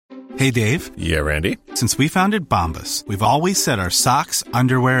Hey, Dave. Yeah, Randy? Since we founded Bombas, we've always said our socks,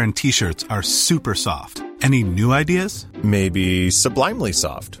 underwear, and T-shirts are super soft. Any new ideas? Maybe sublimely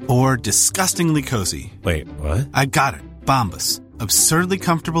soft. Or disgustingly cozy. Wait, what? I got it. Bombas. Absurdly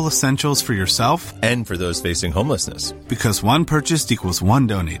comfortable essentials for yourself and for those facing homelessness. Because one purchased equals one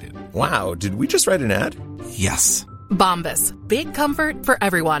donated. Wow, did we just write an ad? Yes. Bombas. Big comfort for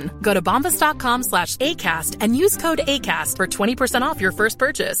everyone. Go to bombas.com/ACAST and use code ACAST for 20% off your first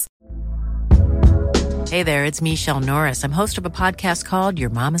purchase. Hey there, it's Michelle Norris. I'm host of a podcast called Your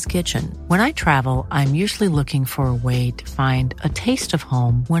Mama's Kitchen. When I travel, I'm usually looking for a way to find a taste of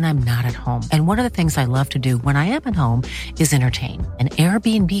home when I'm not at home. And one of the things I love to do when I am at home is entertain. And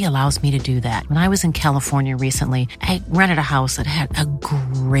Airbnb allows me to do that. When I was in California recently, I rented a house that had a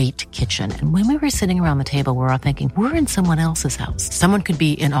great kitchen. And when we were sitting around the table, we're all thinking, we're in someone else's house. Someone could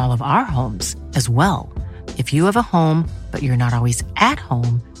be in all of our homes as well. If you have a home, but you're not always at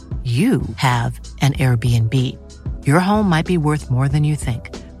home, you have an Airbnb. Your home might be worth more than you think.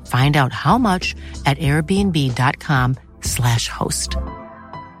 Find out how much at airbnb.com/host.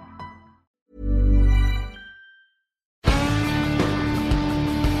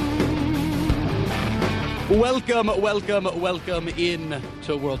 Welcome in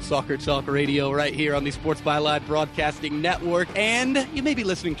to World Soccer Talk Radio right here on the Sports Byline Broadcasting Network. And you may be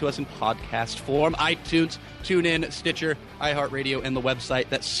listening to us in podcast form, iTunes, TuneIn, Stitcher, iHeartRadio, and the website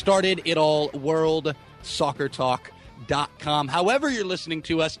that started it all, worldsoccertalk.com. However you're listening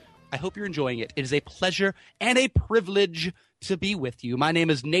to us, I hope you're enjoying it. It is a pleasure and a privilege to be with you. My name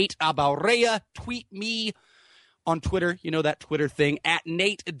is Nate Abaurrea. Tweet me on Twitter, you know that Twitter thing, at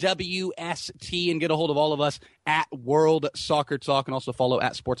NateWST, and get a hold of all of us at World Soccer Talk, and also follow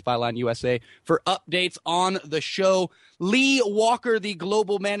at Sports Byline USA for updates on the show. Lee Walker, the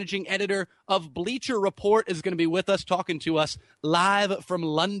global managing editor of Bleacher Report, is going to be with us, talking to us live from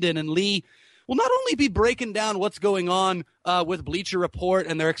London. And Lee will not only be breaking down what's going on with Bleacher Report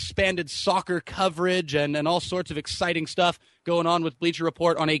and their expanded soccer coverage and all sorts of exciting stuff going on with Bleacher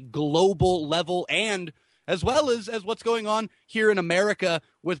Report on a global level, and as well as what's going on here in America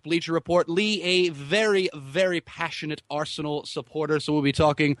with Bleacher Report. Lee, a very, very passionate Arsenal supporter, so we'll be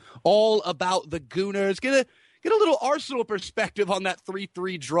talking all about the Gooners. Get a little Arsenal perspective on that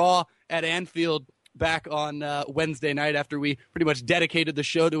 3-3 draw at Anfield back on Wednesday night, after we pretty much dedicated the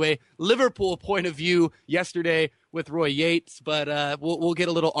show to a Liverpool point of view yesterday with Roy Yates. But we'll get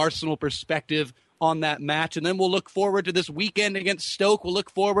a little Arsenal perspective on that match, and then we'll look forward to this weekend against Stoke. We'll look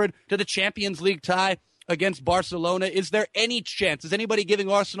forward to the Champions League tie against Barcelona. Is there any chance? Is anybody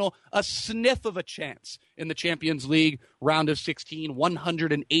giving Arsenal a sniff of a chance in the Champions League round of 16?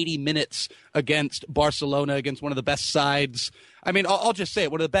 180 minutes against Barcelona, against one of the best sides. I mean, I'll just say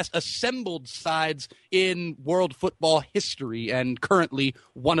it, one of the best assembled sides in world football history, and currently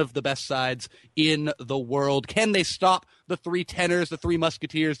one of the best sides in the world. Can they stop the three tenors, the three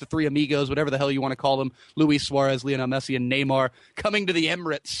musketeers, the three amigos, whatever the hell you want to call them, Luis Suarez, Lionel Messi, and Neymar, coming to the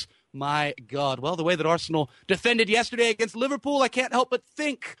Emirates? My God. Well, the way that Arsenal defended yesterday against Liverpool, I can't help but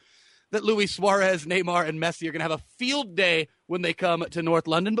think that Luis Suarez, Neymar, and Messi are going to have a field day when they come to North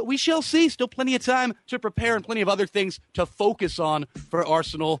London. But we shall see. Still plenty of time to prepare and plenty of other things to focus on for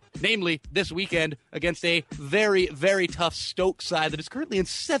Arsenal, namely this weekend against a very, very tough Stoke side that is currently in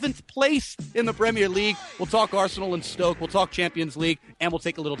 7th place in the Premier League. We'll talk Arsenal and Stoke. We'll talk Champions League. And we'll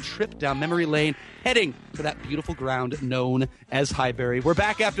take a little trip down memory lane, heading to that beautiful ground known as Highbury. We're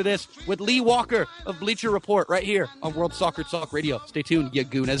back after this with Lee Walker of Bleacher Report right here on World Soccer Talk Radio. Stay tuned, you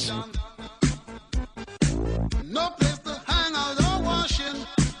Goonas. No place to hang out or washing,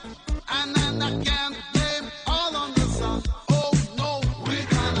 and then I can't blame all on the sun. Oh no, we're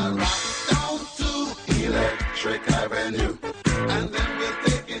gonna rock down to Electric Avenue, and then we'll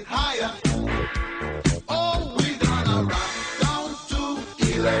take it higher. Oh, we're gonna rock down to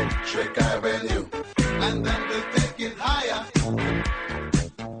Electric Avenue, and then we'll take it higher.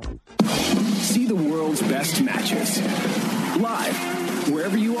 See the world's best matches live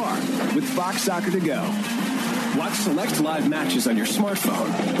wherever you are with Fox Soccer to Go. Watch select live matches on your smartphone,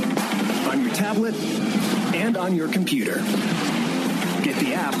 on your tablet, and on your computer. Get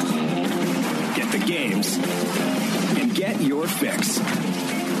the app, get the games, and get your fix.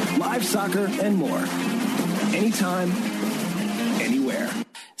 Live soccer and more. Anytime, anywhere.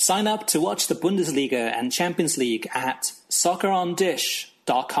 Sign up to watch the Bundesliga and Champions League at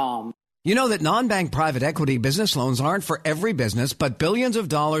soccerondish.com. You know that non-bank private equity business loans aren't for every business, but billions of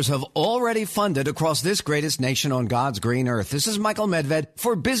dollars have already funded across this greatest nation on God's green earth. This is Michael Medved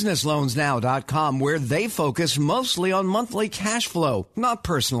for BusinessLoansNow.com, where they focus mostly on monthly cash flow, not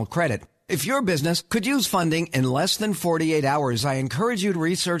personal credit. If your business could use funding in less than 48 hours, I encourage you to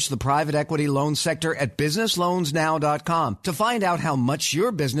research the private equity loan sector at businessloansnow.com to find out how much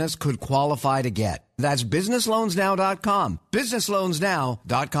your business could qualify to get. That's businessloansnow.com.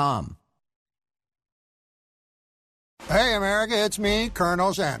 businessloansnow.com. Hey, America, it's me,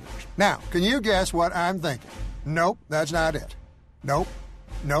 Colonel Sanders. Now, can you guess what I'm thinking? Nope, that's not it. Nope,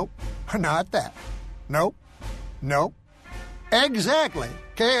 not that. Nope. Exactly.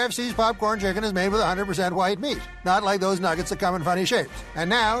 KFC's popcorn chicken is made with 100% white meat, not like those nuggets that come in funny shapes. And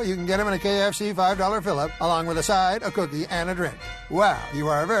now you can get them in a KFC $5 fill-up, along with a side, a cookie, and a drink. Wow, you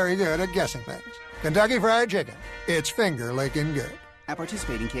are very good at guessing things. Kentucky Fried Chicken. It's finger-licking good. At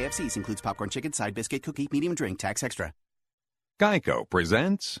participating KFCs includes popcorn chicken, side biscuit, cookie, medium drink, tax extra. Geico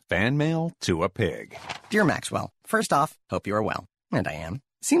presents Fan Mail to a Pig. Dear Maxwell, first off, hope you are well. And I am.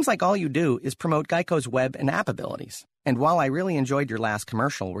 Seems like all you do is promote Geico's web and app abilities. And while I really enjoyed your last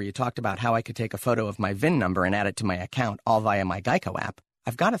commercial where you talked about how I could take a photo of my VIN number and add it to my account all via my Geico app,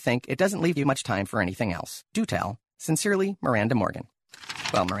 I've got to think it doesn't leave you much time for anything else. Do tell. Sincerely, Miranda Morgan.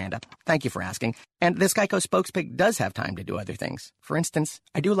 Well, Miranda, thank you for asking. And this Geico spokespig does have time to do other things. For instance,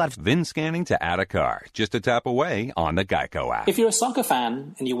 I do a lot of VIN scanning to add a car, just a tap away on the Geico app. If you're a soccer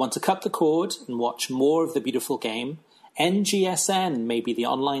fan and you want to cut the cord and watch more of the beautiful game, NGSN may be the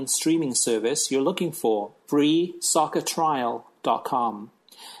online streaming service you're looking for. FreeSoccerTrial.com.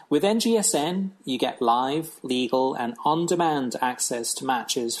 With NGSN, you get live, legal, and on-demand access to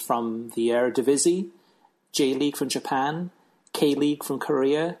matches from the Eredivisie, J-League from Japan, K-League from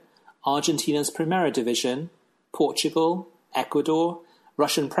Korea, Argentina's Primera Division, Portugal, Ecuador,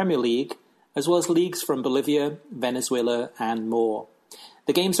 Russian Premier League, as well as leagues from Bolivia, Venezuela, and more.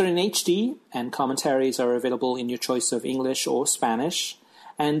 The games are in HD, and commentaries are available in your choice of English or Spanish.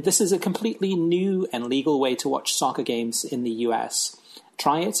 And this is a completely new and legal way to watch soccer games in the US.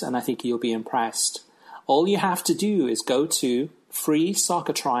 Try it, and I think you'll be impressed. All you have to do is go to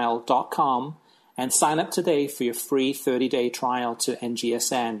freesoccertrial.com and sign up today for your free 30-day trial to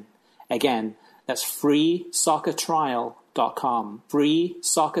NGSN. Again, that's freesoccertrial.com.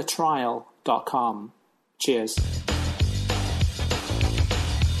 freesoccertrial.com. Cheers.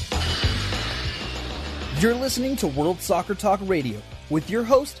 You're listening to World Soccer Talk Radio with your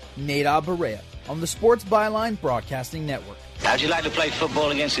host, Nada Barea, on the Sports Byline Broadcasting Network. How'd you like to play football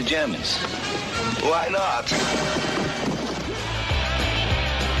against the Germans? Why not?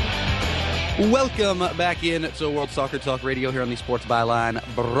 Welcome back in to World Soccer Talk Radio here on the Sports Byline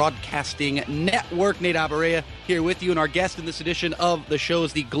Broadcasting Network. Nate Abarea here with you, and our guest in this edition of the show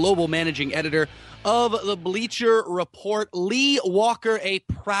is the global managing editor of the Bleacher Report, Lee Walker, a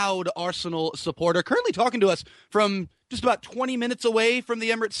proud Arsenal supporter, currently talking to us from just about 20 minutes away from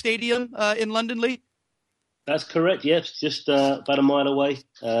the Emirates Stadium in London, Lee. That's correct, yes, just about a mile away.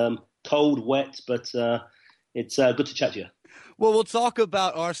 Cold, wet, but it's good to chat to you. Well, we'll talk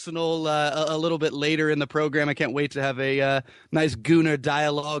about Arsenal a little bit later in the program. I can't wait to have a nice Gooner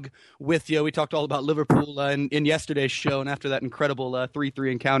dialogue with you. We talked all about Liverpool in yesterday's show, and after that incredible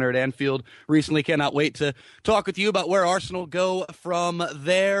 3-3 encounter at Anfield recently, cannot wait to talk with you about where Arsenal go from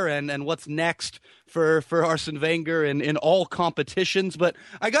there and what's next for Arsene Wenger in all competitions. But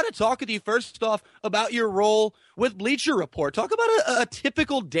I got to talk with you first off about your role with Bleacher Report. Talk about a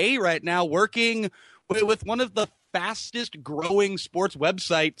typical day right now working with one of the fastest growing sports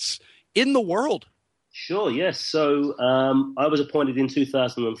websites in the world. Sure, yes. So I was appointed in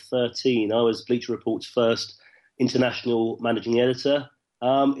 2013. I was Bleacher Report's first international managing editor.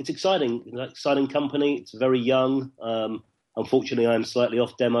 It's exciting. It's an exciting company. It's very young. Unfortunately, I'm slightly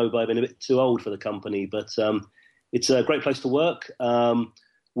off demo by being a bit too old for the company, but it's a great place to work.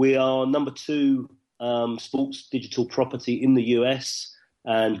 We are number 2 sports digital property in the US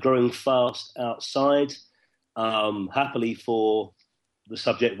and growing fast outside. Happily for the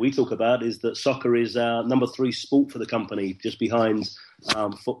subject we talk about is that soccer is number 3 sport for the company, just behind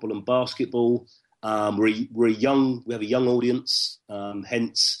football and basketball. We're young. We have a young audience,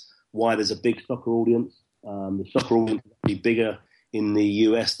 hence why there's a big soccer audience. The soccer audience is actually bigger in the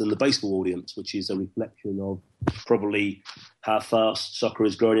US than the baseball audience, which is a reflection of probably how fast soccer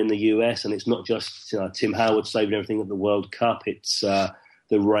is growing in the US. And it's not just Tim Howard saving everything at the World Cup. It's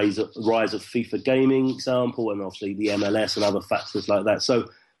the rise of FIFA gaming example, and obviously the MLS and other factors like that. So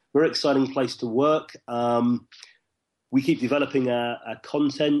very exciting place to work. We keep developing our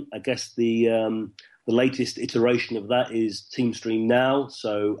content. I guess the latest iteration of that is TeamStream Now.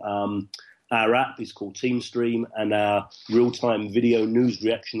 So our app is called TeamStream, and our real-time video news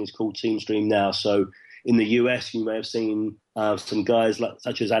reaction is called TeamStream Now. So in the US, you may have seen some guys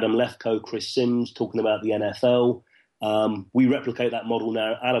such as Adam Lefkoe, Chris Sims talking about the NFL. We replicate that model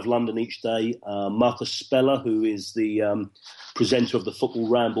now out of London each day. Marcus Speller, who is the presenter of the Football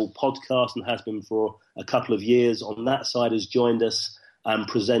Ramble podcast and has been for a couple of years on that side, has joined us and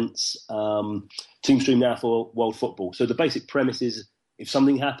presents Teamstream now for World Football. So the basic premise is, if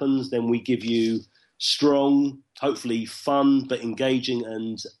something happens, then we give you strong, hopefully fun, but engaging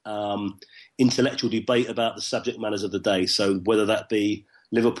and intellectual debate about the subject matters of the day. So whether that be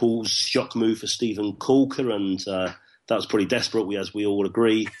Liverpool's shock move for Steven Caulker, and that was pretty desperate, as we all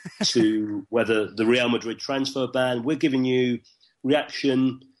agree, to whether the Real Madrid transfer ban, we're giving you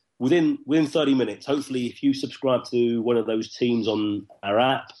reaction within 30 minutes. Hopefully, if you subscribe to one of those teams on our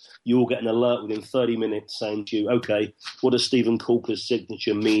app, you will get an alert within 30 minutes saying to you, okay, what does Steven Caulker's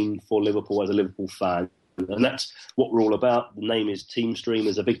signature mean for Liverpool as a Liverpool fan? And that's what we're all about. The name is Teamstream.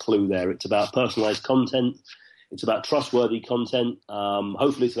 There's a big clue there. It's about personalised content. It's about trustworthy content.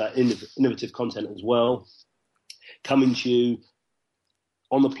 Hopefully it's about innovative content as well. Coming to you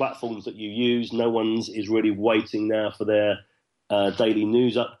on the platforms that you use. No one's is really waiting now for their daily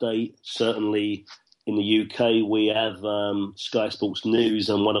news update. Certainly in the UK, we have Sky Sports News,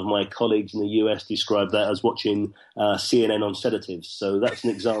 and one of my colleagues in the US described that as watching CNN on sedatives. So that's an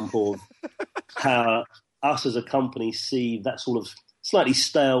example of how us as a company see that sort of slightly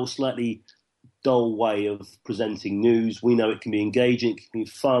stale, slightly dull way of presenting news. We know it can be engaging, it can be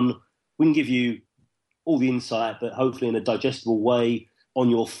fun. We can give you all the insight, but hopefully in a digestible way on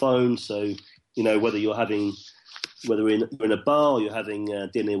your phone. So, you know, whether you're in a bar or you're having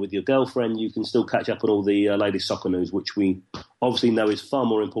dinner with your girlfriend, you can still catch up on all the latest soccer news, which we obviously know is far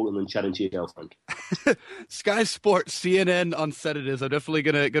more important than chatting to your girlfriend. Sky Sports, CNN on sedatives. I'm definitely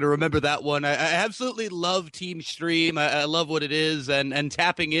gonna remember that one. I absolutely love Teamstream. I love what it is, and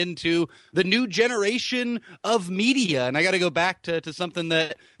tapping into the new generation of media. And I got to go back to something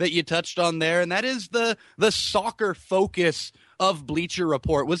that you touched on there, and that is the soccer focus of Bleacher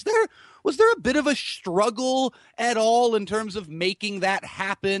Report. Was there a bit of a struggle at all in terms of making that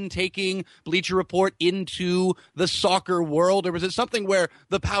happen, taking Bleacher Report into the soccer world? Or was it something where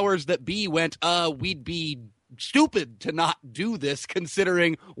the powers that be went, we'd be stupid to not do this,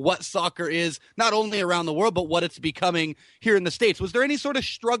 considering what soccer is, not only around the world, but what it's becoming here in the States? Was there any sort of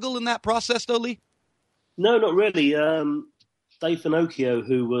struggle in that process, though, Lee? No, not really. Dave Finocchio,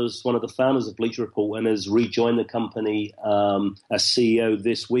 who was one of the founders of Bleacher Report and has rejoined the company as CEO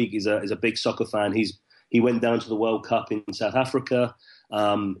this week, is a big soccer fan. He went down to the World Cup in South Africa.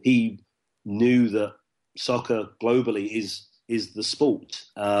 He knew that soccer globally is the sport.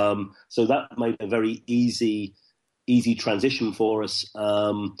 So that made a very easy transition for us.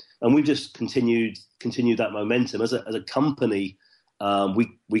 And we've just continued that momentum. As a company,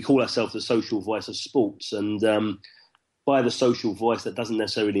 we call ourselves the social voice of sports. And by the social voice, that doesn't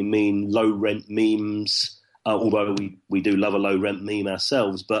necessarily mean low-rent memes, although we do love a low-rent meme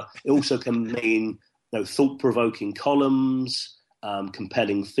ourselves, but it also can mean thought-provoking columns,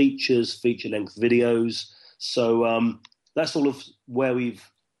 compelling features, feature-length videos. So that's sort of where we've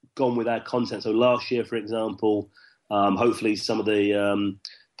gone with our content. So last year, for example, hopefully some of the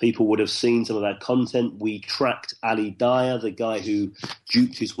people would have seen some of our content. We tracked Ali Dyer, the guy who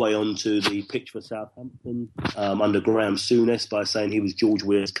duped his way onto the pitch for Southampton under Graham Souness by saying he was George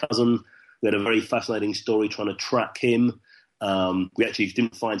Weah's cousin. We had a very fascinating story trying to track him. We actually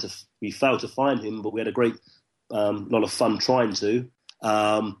we failed to find him, but we had a great lot of fun trying to.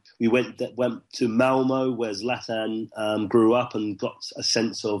 We went to Malmo, where Zlatan grew up, and got a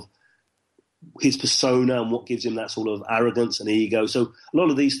sense of his persona and what gives him that sort of arrogance and ego. So a lot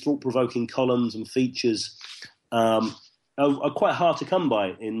of these thought-provoking columns and features are quite hard to come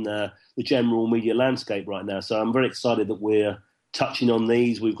by in the general media landscape right now. So I'm very excited that we're touching on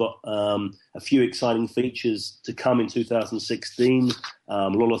these. We've got a few exciting features to come in 2016, a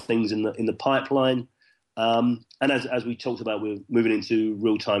lot of things in the pipeline. And as we talked about, we're moving into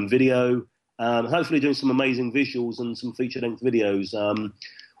real-time video, hopefully doing some amazing visuals and some feature-length videos.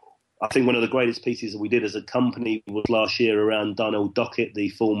 I think one of the greatest pieces that we did as a company was last year around Darnell Dockett, the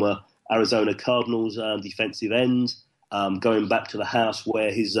former Arizona Cardinals defensive end, going back to the house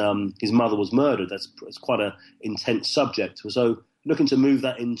where his mother was murdered. That's quite an intense subject. So looking to move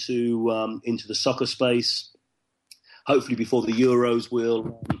that into the soccer space. Hopefully before the Euros,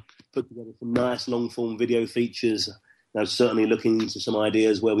 we'll put together some nice long-form video features. Now, certainly looking into some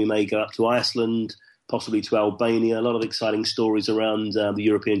ideas where we may go up to Iceland, possibly to Albania. A lot of exciting stories around the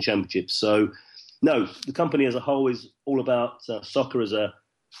European Championships. So, no, the company as a whole is all about soccer as a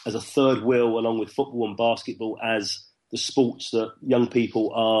third wheel, along with football and basketball, as the sports that young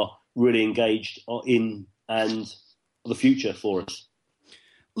people are really engaged in and the future for us.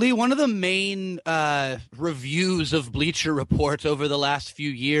 Lee, one of the main reviews of Bleacher Report over the last few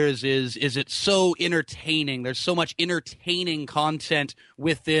years is it's so entertaining. There's so much entertaining content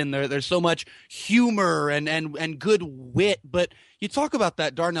within there. There's so much humor and good wit. But you talk about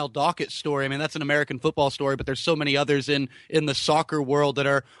that Darnell Dockett story. I mean, that's an American football story, but there's so many others in the soccer world that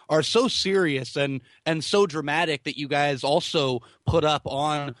are so serious and so dramatic that you guys also put up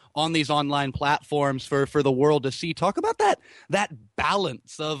on these online platforms for the world to see. Talk about that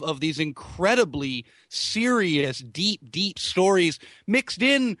balance of these incredibly serious, deep stories mixed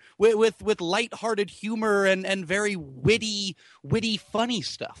in with lighthearted humor and very witty, funny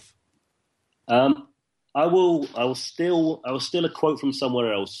stuff. I will steal a quote from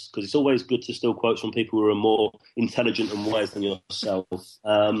somewhere else, because it's always good to steal quotes from people who are more intelligent and wise than yourself.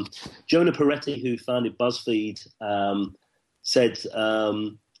 Jonah Peretti, who founded BuzzFeed, said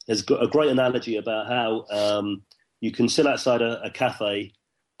has got a great analogy about how you can sit outside a cafe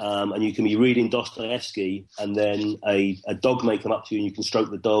and you can be reading Dostoevsky, and then a dog may come up to you and you can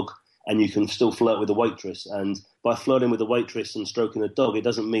stroke the dog, and you can still flirt with the waitress. And by flirting with the waitress and stroking the dog, it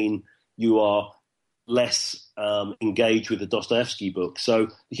doesn't mean you are less engaged with the Dostoevsky book. So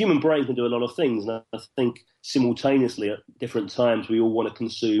the human brain can do a lot of things, and I think simultaneously at different times we all want to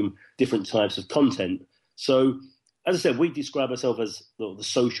consume different types of content. So as I said, we describe ourselves as the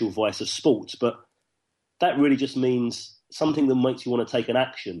social vice of sports, but that really just means something that makes you want to take an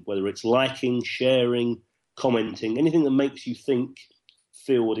action, whether it's liking, sharing, commenting, anything that makes you think,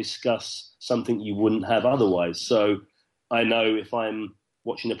 feel, or discuss something you wouldn't have otherwise. So I know if I'm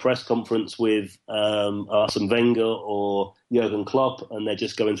watching a press conference with Arsene Wenger or Jurgen Klopp, and they're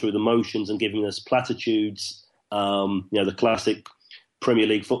just going through the motions and giving us platitudes, the classic Premier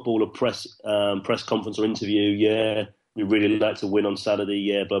League footballer press conference or interview, yeah, we really like to win on Saturday,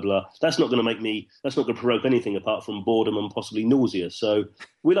 yeah, blah, blah. That's not going to provoke anything apart from boredom and possibly nausea. So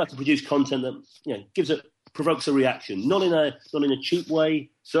we like to produce content that, provokes a reaction, not in a cheap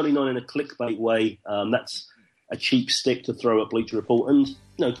way, certainly not in a clickbait way. That's a cheap stick to throw at Bleacher Report. And,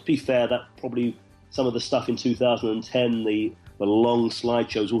 to be fair, that probably some of the stuff in 2010, the long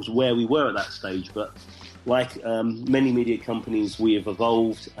slideshows, was where we were at that stage. But like many media companies, we have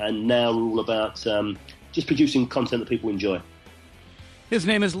evolved, and now we're all about just producing content that people enjoy. His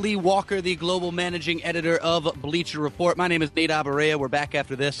name is Lee Walker, the global managing editor of Bleacher Report. My name is Nate Abaurrea. We're back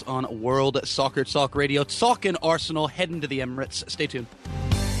after this on World Soccer Talk Radio. Talking Arsenal, heading to the Emirates. Stay tuned.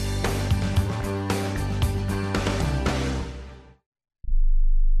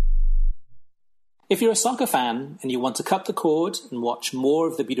 If you're a soccer fan and you want to cut the cord and watch more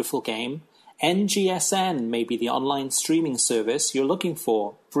of the beautiful game, NGSN may be the online streaming service you're looking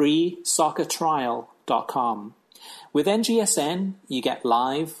for. FreeSoccerTrial.com. With NGSN, you get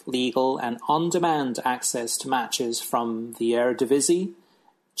live, legal, and on-demand access to matches from the Eredivisie,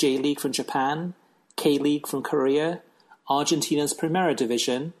 J-League from Japan, K-League from Korea, Argentina's Primera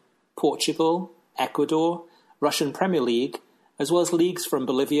Division, Portugal, Ecuador, Russian Premier League, as well as leagues from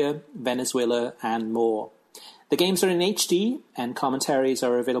Bolivia, Venezuela, and more. The games are in HD, and commentaries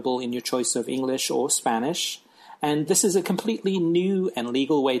are available in your choice of English or Spanish. And this is a completely new and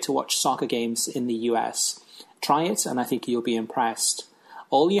legal way to watch soccer games in the US. Try it, and I think you'll be impressed.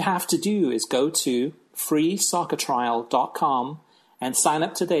 All you have to do is go to FreeSoccerTrial.com and sign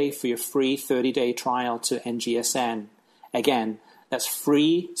up today for your free 30-day trial to NGSN. Again, that's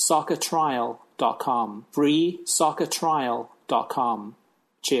FreeSoccerTrial.com. FreeSoccerTrial.com.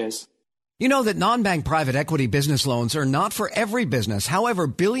 Cheers. You know that non-bank private equity business loans are not for every business. However,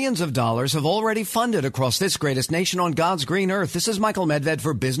 billions of dollars have already funded across this greatest nation on God's green earth. This is Michael Medved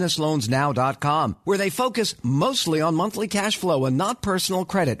for BusinessLoansNow.com, where they focus mostly on monthly cash flow and not personal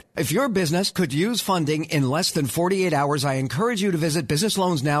credit. If your business could use funding in less than 48 hours, I encourage you to visit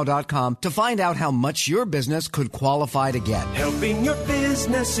BusinessLoansNow.com to find out how much your business could qualify to get. Helping your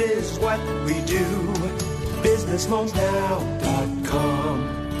business is what we do.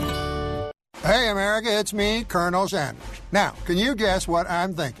 BusinessLoansNow.com. Hey, America, it's me, Colonel Sanders. Now, can you guess what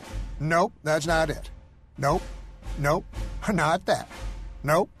I'm thinking? Nope, that's not it. Nope, not that.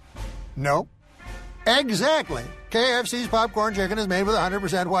 Nope. Exactly. KFC's popcorn chicken is made with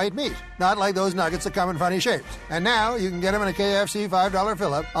 100% white meat, not like those nuggets that come in funny shapes. And now you can get them in a KFC $5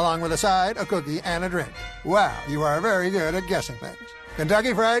 fill-up, along with a side, a cookie, and a drink. Wow, you are very good at guessing things.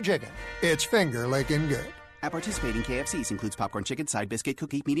 Kentucky Fried Chicken. It's finger-licking good. At participating KFCs includes popcorn chicken, side biscuit,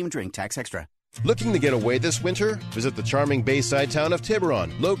 cookie, medium drink, tax extra. Looking to get away this winter? Visit the charming bayside town of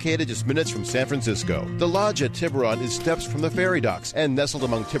Tiburon, located just minutes from San Francisco. The Lodge at Tiburon is steps from the ferry docks and nestled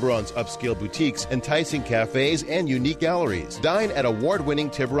among Tiburon's upscale boutiques, enticing cafes, and unique galleries. Dine at award-winning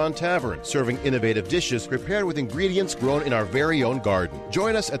Tiburon Tavern, serving innovative dishes prepared with ingredients grown in our very own garden.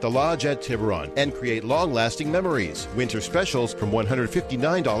 Join us at the Lodge at Tiburon and create long-lasting memories. Winter specials from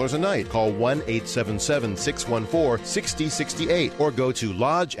 $159 a night. Call 1-877-614-6068 or go to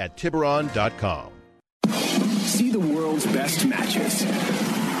lodgeattiburon.com. See the world's best matches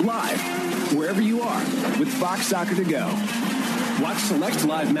live wherever you are with Fox Soccer to go. Watch select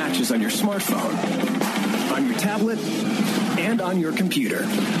live matches on your smartphone, on your tablet, and on your computer.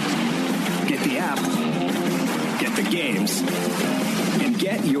 Get the app, get the games, and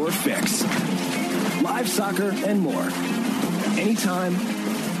get your fix. Live soccer and more. Anytime,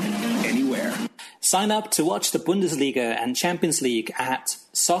 anywhere. Sign up to watch the Bundesliga and Champions League at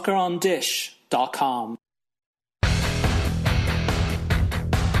soccerondish.com.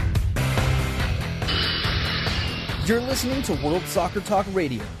 You're listening to World Soccer Talk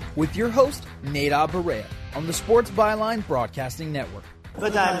Radio with your host, Neda Barea, on the Sports Byline Broadcasting Network.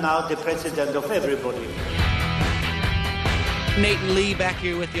 But I'm now the president of everybody. Nate and Lee back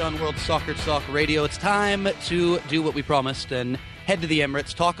here with you on World Soccer Talk Radio. It's time to do what we promised and head to the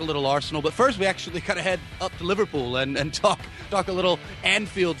Emirates, talk a little Arsenal. But first, we actually got to head up to Liverpool and talk a little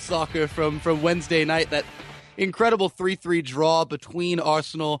Anfield soccer from Wednesday night. That incredible 3-3 draw between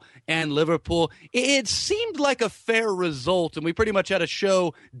Arsenal and Liverpool. It seemed like a fair result, and we pretty much had a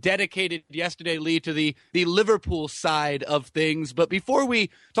show dedicated yesterday, Lee, to the Liverpool side of things. But before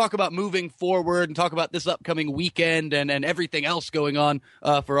we talk about moving forward and talk about this upcoming weekend and everything else going on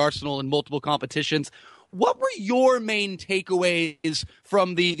for Arsenal in multiple competitions, what were your main takeaways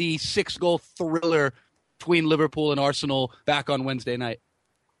from the 6-goal thriller between Liverpool and Arsenal back on Wednesday night?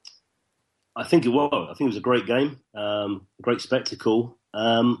 I think it was a great game, a great spectacle.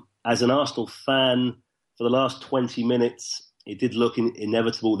 As an Arsenal fan, for the last 20 minutes, it did look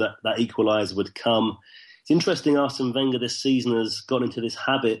inevitable that equaliser would come. It's interesting, Arsene Wenger this season has got into this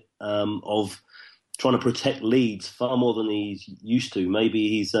habit of trying to protect leads far more than he's used to. Maybe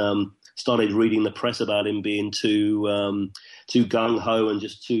he's started reading the press about him being too gung-ho and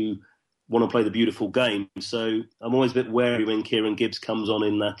just too want to play the beautiful game. So I'm always a bit wary when Kieran Gibbs comes on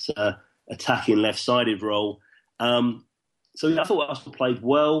in that attacking left-sided role. So I thought Arsenal played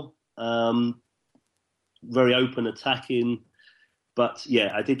well, very open attacking. But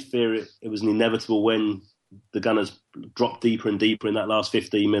yeah, I did fear it was an inevitable when the Gunners dropped deeper and deeper in that last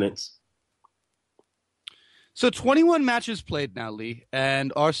 15 minutes. So 21 matches played now, Lee,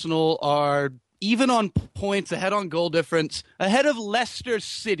 and Arsenal are even on points, ahead on goal difference, ahead of Leicester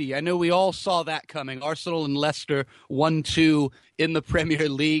City. I know we all saw that coming. Arsenal and Leicester 1-2 in the Premier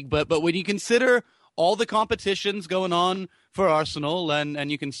League. But when you consider all the competitions going on for Arsenal and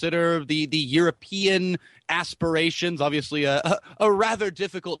you consider the European aspirations, obviously a rather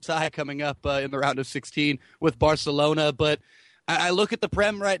difficult tie coming up in the round of 16 with Barcelona. But I look at the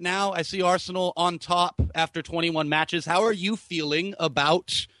Prem right now. I see Arsenal on top after 21 matches. How are you feeling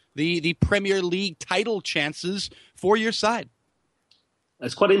about the Premier League title chances for your side?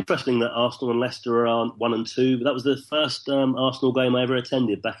 It's quite interesting that Arsenal and Leicester are 1 and 2. But that was the first Arsenal game I ever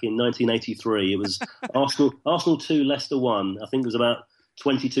attended back in 1983. It was Arsenal 2, Leicester 1. I think it was about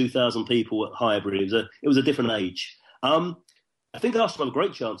 22,000 people at Highbury. It was a different age. I think Arsenal have a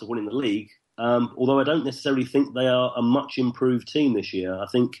great chance of winning the league. Although I don't necessarily think they are a much improved team this year. I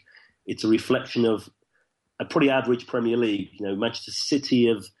think it's a reflection of a pretty average Premier League. You know, Manchester City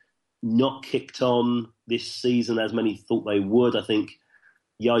have not kicked on this season as many thought they would. I think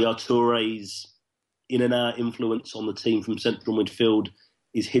Yaya Touré's in and out influence on the team from central midfield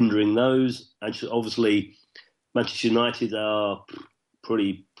is hindering those. And obviously, Manchester United are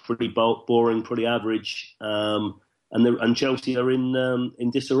pretty boring, pretty average, and Chelsea are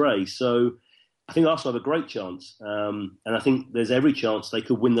in disarray. So I think Arsenal have a great chance, and I think there's every chance they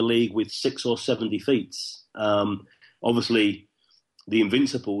could win the league with 6 or 7 defeats. Obviously, the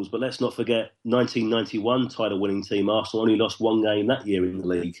Invincibles, but let's not forget 1991 title-winning team. Arsenal only lost 1 game that year in the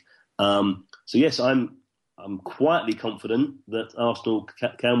league. So yes, I'm quietly confident that Arsenal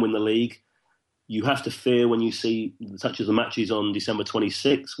can win the league. You have to fear when you see such as the matches on December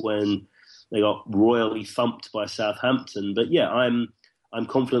 26th when they got royally thumped by Southampton. But yeah, I'm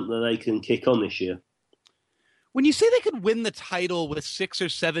confident that they can kick on this year. When you say they could win the title with 6 or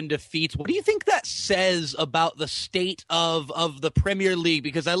 7 defeats, what do you think that says about the state of the Premier League?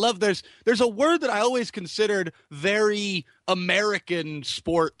 Because I love there's a word that I always considered very American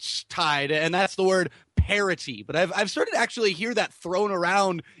sports tied, and that's the word parity, but I've started to actually hear that thrown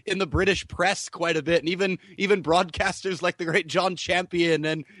around in the British press quite a bit, and even broadcasters like the great John Champion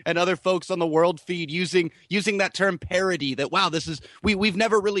and other folks on the World Feed using that term parity. That wow, this is we've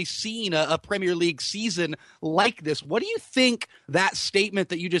never really seen a Premier League season like this. What do you think that statement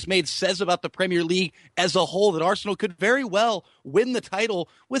that you just made says about the Premier League as a whole? That Arsenal could very well win the title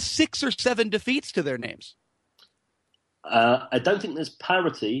with 6 or 7 defeats to their names. I don't think there's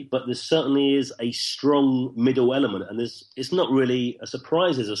parity, but there certainly is a strong middle element. And it's not really a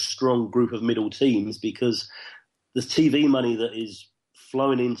surprise there's a strong group of middle teams, because the TV money that is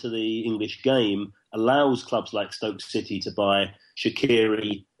flowing into the English game allows clubs like Stoke City to buy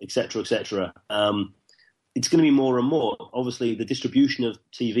Shaqiri, etc., etc. It's going to be more and more. Obviously, the distribution of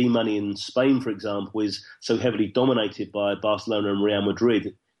TV money in Spain, for example, is so heavily dominated by Barcelona and Real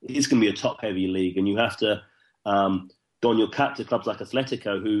Madrid. It's going to be a top-heavy league, and you have to don your cap to clubs like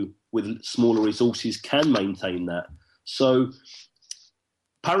Atletico, who, with smaller resources, can maintain that. So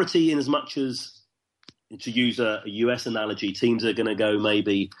parity in as much as, to use a US analogy, teams are going to go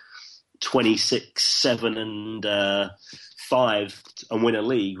maybe 26, 7 and 5 and win a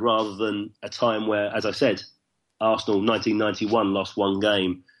league, rather than a time where, as I said, Arsenal 1991 lost one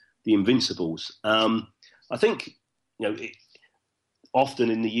game, the Invincibles. I think,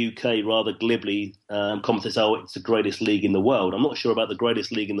 often in the UK, rather glibly, commentators say, it's the greatest league in the world. I'm not sure about the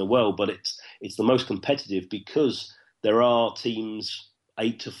greatest league in the world, but it's the most competitive, because there are teams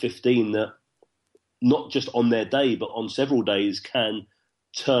 8 to 15 that, not just on their day, but on several days, can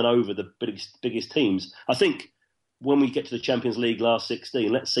turn over the biggest teams. I think when we get to the Champions League last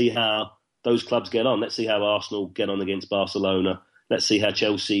 16, let's see how those clubs get on. Let's see how Arsenal get on against Barcelona. Let's see how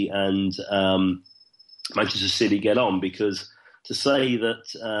Chelsea and Manchester City get on, because to say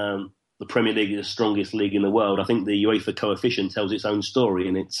that the Premier League is the strongest league in the world, I think the UEFA coefficient tells its own story,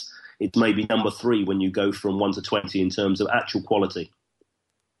 and it's maybe number 3 when you go from 1 to 20 in terms of actual quality.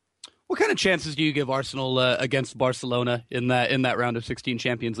 What kind of chances do you give Arsenal against Barcelona in that round of 16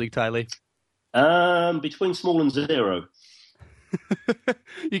 Champions League tie, Lee? Between small and 0.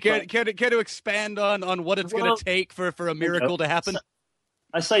 You care to expand on what it's going to take for a miracle to happen?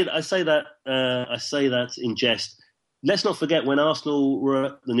 I say that in jest. Let's not forget, when Arsenal were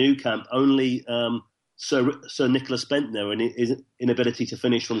at the Nou Camp, only Sir Nicholas Bentner and his inability to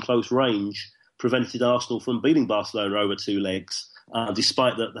finish from close range prevented Arsenal from beating Barcelona over 2 legs,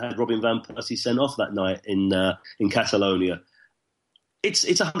 despite that they had Robin van Persie sent off that night in Catalonia. It's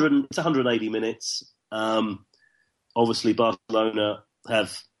 180 minutes. Obviously, Barcelona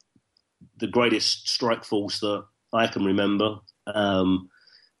have the greatest strike force that I can remember.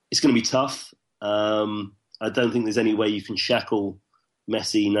 It's going to be tough. I don't think there's any way you can shackle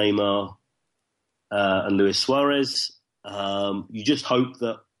Messi, Neymar, and Luis Suarez. You just hope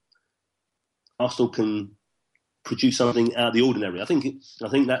that Arsenal can produce something out of the ordinary. I think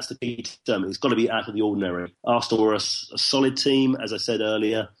that's the key term. It's got to be out of the ordinary. Arsenal are a solid team, as I said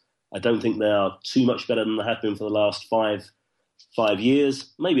earlier. I don't think they are too much better than they have been for the last five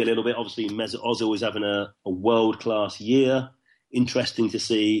years. Maybe a little bit. Obviously, Mesut Ozil is having a world-class year. Interesting to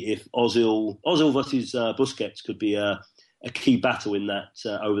see if Ozil versus Busquets could be a key battle in that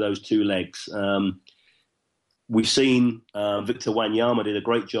over those 2 legs. We've seen Victor Wanyama did a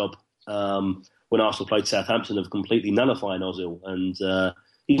great job when Arsenal played Southampton of completely nullifying Ozil, and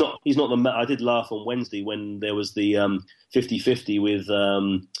he's not the. I did laugh on Wednesday when there was the 50-50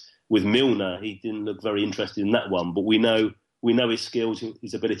 with Milner. He didn't look very interested in that one, but we know his skills,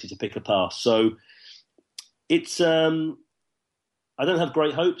 his ability to pick a pass. So it's. I don't have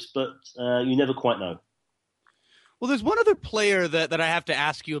great hopes, but you never quite know. Well, there's one other player that I have to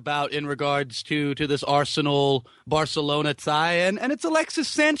ask you about in regards to this Arsenal-Barcelona tie, and it's Alexis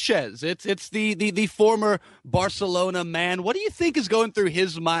Sanchez. It's the former Barcelona man. What do you think is going through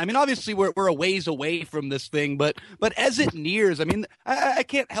his mind? I mean, obviously we're a ways away from this thing, but as it nears, I mean, I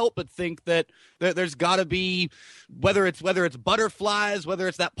can't help but think that there's got to be, whether it's butterflies, whether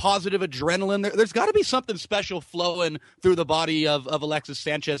it's that positive adrenaline, there's got to be something special flowing through the body of Alexis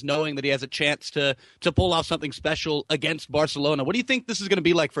Sanchez, knowing that he has a chance to pull off something special against Barcelona. What do you think this is going to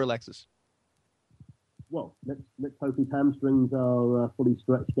be like for Alexis? Well, let's hope his hamstrings are fully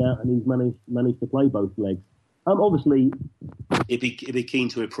stretched out and he's managed to play both legs. Obviously, he'd be keen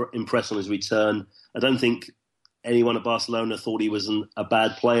to impress on his return. I don't think anyone at Barcelona thought he was a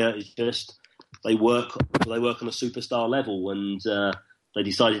bad player. It's just they work on a superstar level, and they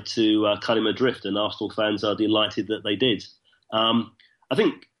decided to cut him adrift, and Arsenal fans are delighted that they did. I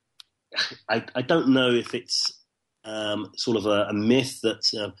think I don't know if it's sort of a myth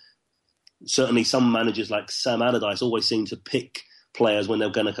that certainly some managers like Sam Allardyce always seem to pick players when they're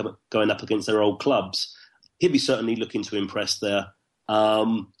going up against their old clubs. He'd be certainly looking to impress there.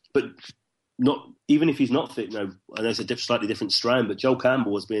 But not even if he's not fit, I know it's a slightly different strand, but Joel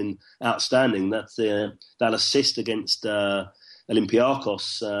Campbell has been outstanding. That assist against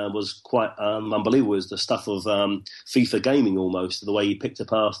Olympiacos was quite unbelievable. It was the stuff of FIFA gaming almost, the way he picked a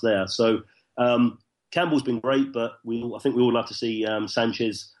pass there. So Campbell's been great, but I think we all love to see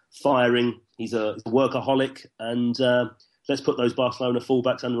Sanchez firing. He's a workaholic, and let's put those Barcelona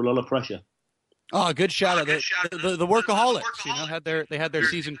fullbacks under a lot of pressure. Oh, good shout out. The workaholics, they had their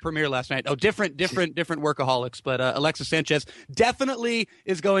season premiere last night. Oh, different workaholics, but Alexis Sanchez definitely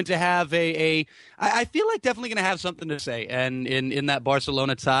is going to have I feel like definitely going to have something to say and in that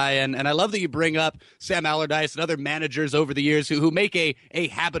Barcelona tie. And I love that you bring up Sam Allardyce and other managers over the years who make a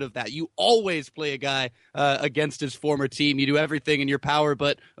habit of that. You always play a guy against his former team. You do everything in your power,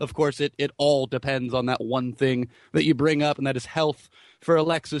 but of course it all depends on that one thing that you bring up, and that is health for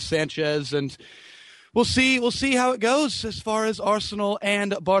Alexis Sanchez. And we'll see how it goes as far as Arsenal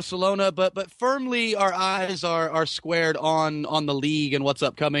and Barcelona, but firmly our eyes are squared on the league and what's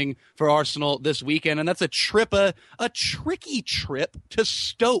upcoming for Arsenal this weekend, and that's a tricky trip to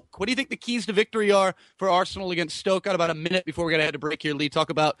Stoke. What do you think the keys to victory are for Arsenal against Stoke? Got about a minute before we're going to head to break here, Lee.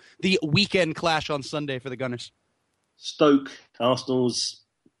 Talk about the weekend clash on Sunday for the Gunners. Stoke, Arsenal's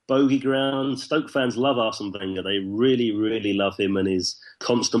bogey ground. Stoke fans love Arsene Wenger. They really, really love him and his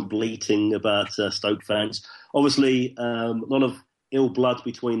constant bleating about Stoke fans. Obviously, a lot of ill blood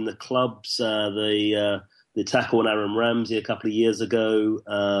between the clubs. The tackle on Aaron Ramsey a couple of years ago.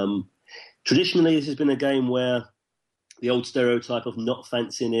 Traditionally, this has been a game where the old stereotype of not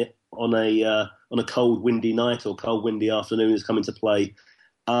fancying it on a cold, windy night or cold, windy afternoon is coming to play.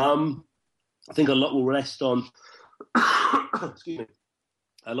 I think a lot will rest on. Excuse me.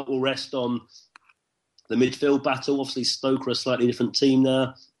 A lot will rest on the midfield battle. Obviously, Stoke are a slightly different team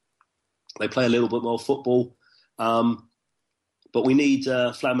there. They play a little bit more football. But we need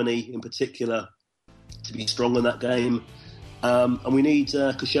Flamini in particular to be strong in that game. And we need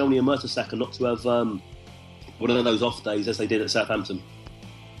Koscielny and Mertesacker not to have one of those off days as they did at Southampton.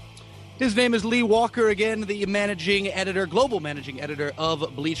 His name is Lee Walker, again, the global managing editor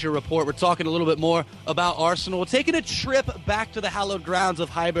of Bleacher Report. We're talking a little bit more about Arsenal. We're taking a trip back to the hallowed grounds of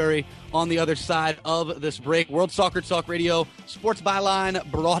Highbury on the other side of this break. World Soccer Talk Radio, Sports Byline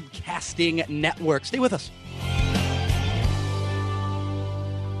Broadcasting Network. Stay with us.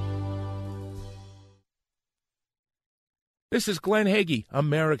 This is Glenn Hagee,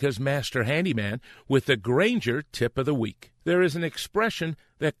 America's Master Handyman, with the Grainger Tip of the Week. There is an expression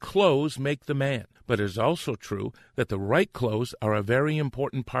that clothes make the man, but it is also true that the right clothes are a very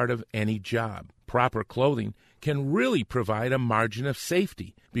important part of any job. Proper clothing can really provide a margin of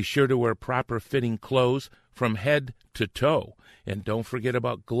safety. Be sure to wear proper fitting clothes from head to toe. And don't forget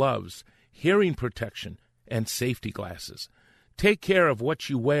about gloves, hearing protection, and safety glasses. Take care of what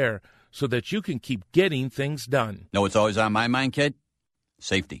you wear so that you can keep getting things done. Know what's always on my mind, kid?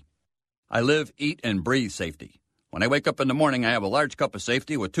 Safety. I live, eat, and breathe safety. When I wake up in the morning, I have a large cup of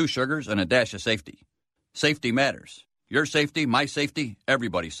safety with 2 sugars and a dash of safety. Safety matters. Your safety, my safety,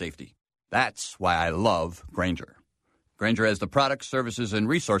 everybody's safety. That's why I love Grainger. Grainger has the products, services, and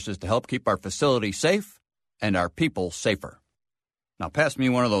resources to help keep our facility safe and our people safer. Now pass me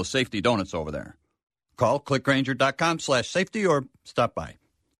one of those safety donuts over there. Call clickgrainger.com/safety or stop by.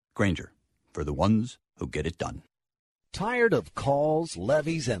 Grainger, for the ones who get it done. Tired of calls,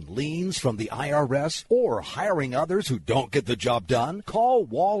 levies, and liens from the IRS or hiring others who don't get the job done? Call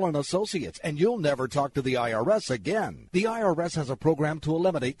Wall & Associates and you'll never talk to the IRS again. The IRS has a program to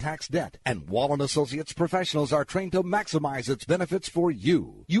eliminate tax debt, and Wall & Associates professionals are trained to maximize its benefits for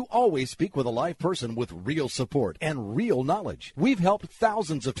you. You always speak with a live person with real support and real knowledge. We've helped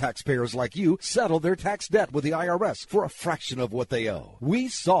thousands of taxpayers like you settle their tax debt with the IRS for a fraction of what they owe. We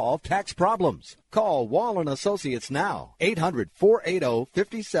solve tax problems. Call Wall & Associates now,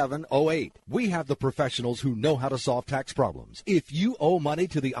 800-480-5708. We have the professionals who know how to solve tax problems. If you owe money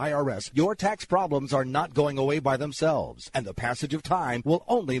to the IRS, your tax problems are not going away by themselves, and the passage of time will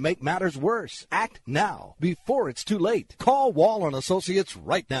only make matters worse. Act now, before it's too late. Call Wall & Associates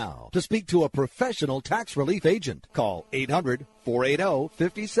right now to speak to a professional tax relief agent. Call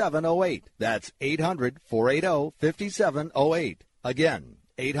 800-480-5708. That's 800-480-5708. Again,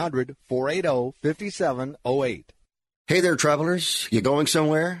 800-480-5708. Hey there, travelers. You going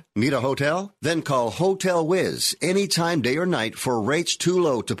somewhere? Need a hotel? Then call Hotel Wiz anytime, day or night, for rates too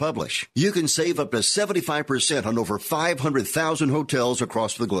low to publish. You can save up to 75% on over 500,000 hotels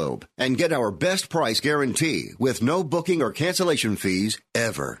across the globe and get our best price guarantee with no booking or cancellation fees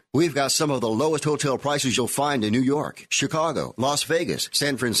ever. We've got some of the lowest hotel prices you'll find in New York, Chicago, Las Vegas,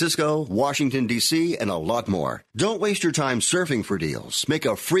 San Francisco, Washington, D.C., and a lot more. Don't waste your time surfing for deals. Make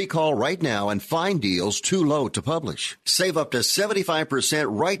a free call right now and find deals too low to publish. Save up to 75%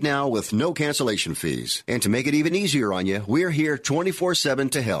 right now with no cancellation fees. And to make it even easier on you, we're here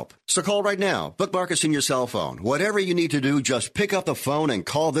 24/7 to help. So call right now. Bookmark us in your cell phone. Whatever you need to do, just pick up the phone and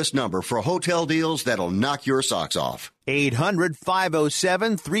call this number for hotel deals that'll knock your socks off.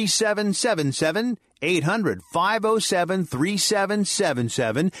 800-507-3777.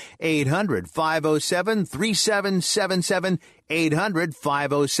 800-507-3777. 800-507-3777.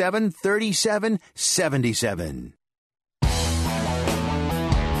 800-507-3777.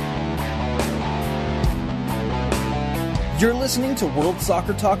 You're listening to World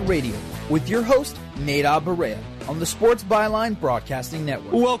Soccer Talk Radio with your host, Nada Barea, on the Sports Byline Broadcasting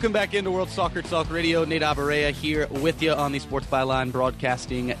Network. Welcome back into World Soccer Talk Radio. Nada Barea here with you on the Sports Byline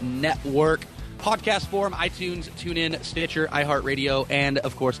Broadcasting Network. Podcast form, iTunes, TuneIn, Stitcher, iHeartRadio, and,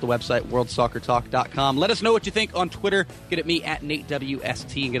 of course, the website, worldsoccertalk.com. Let us know what you think on Twitter. Get at me at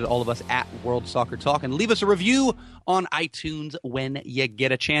NateWST and get at all of us at World Soccer Talk. And leave us a review on iTunes when you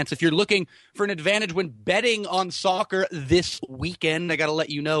get a chance. If you're looking for an advantage when betting on soccer this weekend, I got to let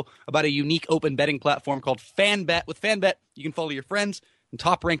you know about a unique open betting platform called FanBet. With FanBet, you can follow your friends and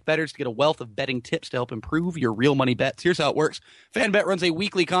top-ranked bettors to get a wealth of betting tips to help improve your real money bets. Here's how it works. FanBet runs a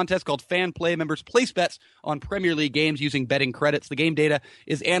weekly contest called Fan Play. Members place bets on Premier League games using betting credits. The game data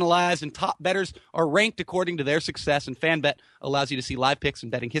is analyzed, and top bettors are ranked according to their success, and FanBet allows you to see live picks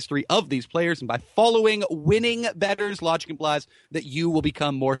and betting history of these players. And by following winning bettors, logic implies that you will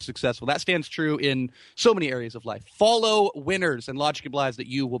become more successful. That stands true in so many areas of life. Follow winners, and logic implies that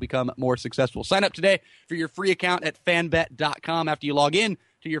you will become more successful. Sign up today for your free account at fanbet.com. After you log in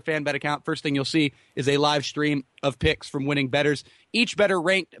to your FanBet account, first thing you'll see is a live stream of picks from winning bettors. Each bettor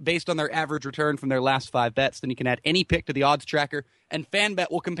ranked based on their average return from their last 5 bets. Then you can add any pick to the odds tracker, and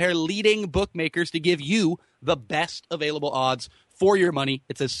FanBet will compare leading bookmakers to give you the best available odds for your money.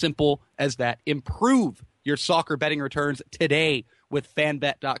 It's as simple as that. Improve your soccer betting returns today with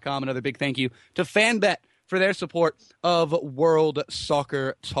fanbet.com. Another big thank you to FanBet for their support of World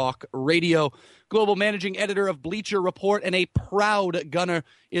Soccer Talk Radio. Global Managing Editor of Bleacher Report and a proud Gunner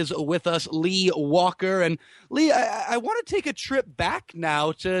is with us, Lee Walker. And Lee, I want to take a trip back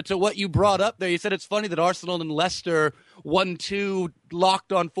now to what you brought up there. You said it's funny that Arsenal and Leicester 1-2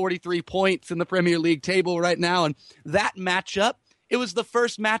 locked on 43 points in the Premier League table right now. And that matchup, it was the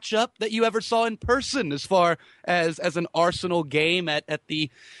first matchup that you ever saw in person as far as an Arsenal game at the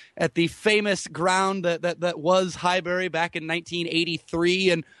famous ground that was Highbury back in 1983.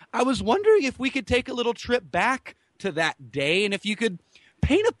 And I was wondering if we could take a little trip back to that day, and if you could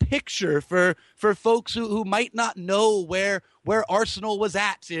paint a picture for folks who might not know where Arsenal was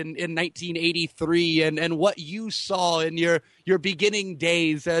at in 1983 and what you saw in your beginning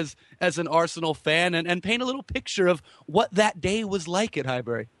days as an Arsenal fan, and paint a little picture of what that day was like at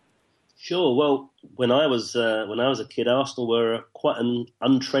Highbury. Sure. Well, when I was a kid, Arsenal were quite an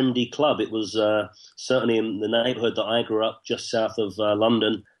untrendy club. It was certainly in the neighbourhood that I grew up, just south of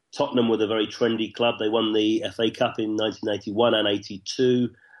London. Tottenham were a very trendy club. They won the FA Cup in 1981 and 82.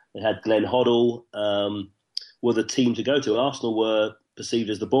 They had Glenn Hoddle, were the team to go to. Arsenal were perceived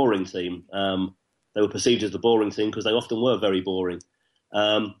as the boring team. They were perceived as the boring team because they often were very boring.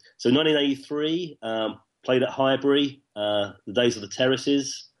 So 1983, played at Highbury, the days of the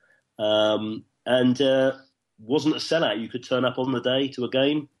terraces, and wasn't a sellout. You could turn up on the day to a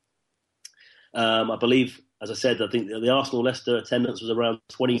game. I believe, as I said, I think the Arsenal-Leicester attendance was around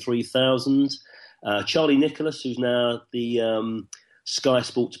 23,000. Charlie Nicholas, who's now the Sky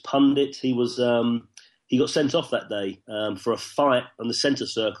Sports pundit, he got sent off that day for a fight on the centre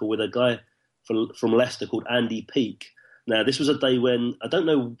circle with a guy from Leicester called Andy Peake. Now, this was a day when, I don't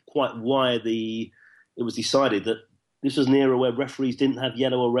know quite why it was decided that this was an era where referees didn't have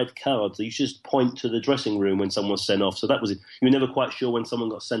yellow or red cards. You just point to the dressing room when someone was sent off. So that was it. You were never quite sure when someone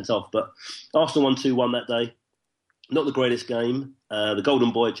got sent off. But Arsenal 1-2 that day. Not the greatest game. The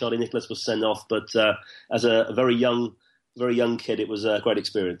golden boy, Charlie Nicholas, was sent off. But as a very young kid, it was a great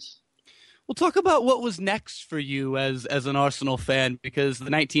experience. Well, talk about what was next for you as an Arsenal fan, because the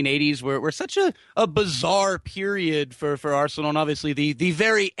 1980s were such a bizarre period for Arsenal, and obviously the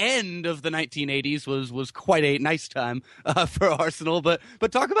very end of the 1980s was quite a nice time for Arsenal. But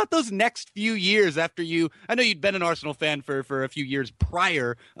talk about those next few years after I know you'd been an Arsenal fan for a few years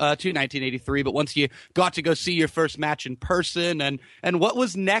prior to 1983, but once you got to go see your first match in person, and what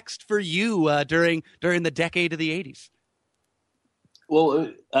was next for you during the decade of the 80s?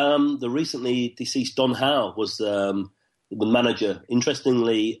 Well, the recently deceased Don Howe was the manager.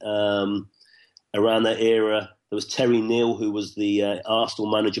 Interestingly, around that era, there was Terry Neal, who was the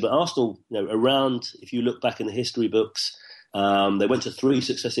Arsenal manager. But Arsenal, if you look back in the history books, they went to 3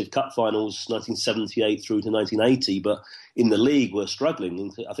 successive cup finals, 1978 through to 1980. But in the league, were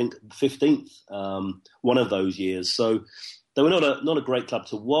struggling. I think 15th one of those years. So they were not a great club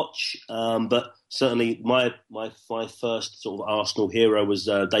to watch, but certainly my first sort of Arsenal hero was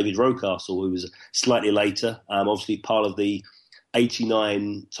David Rocastle, who was slightly later, obviously part of the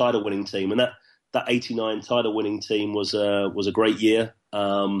 89 title-winning team. And that 89 title-winning team was a great year.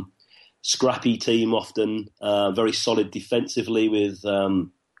 Scrappy team often, very solid defensively with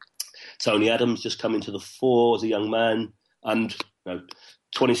Tony Adams just coming to the fore as a young man. And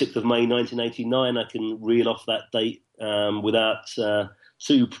 26th of May 1989, I can reel off that date without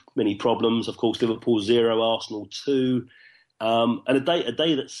too many problems. Of course, Liverpool 0, Arsenal 2, and a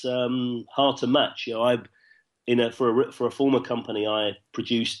day that's hard to match. For a former company, I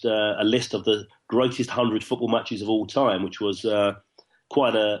produced a list of the greatest 100 football matches of all time, which was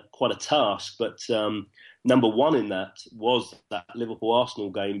quite a task. But number one in that was that Liverpool-Arsenal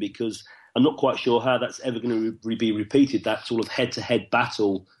game, because I'm not quite sure how that's ever going to be repeated, that sort of head-to-head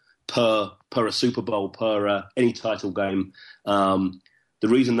battle per a Super Bowl, per any title game. The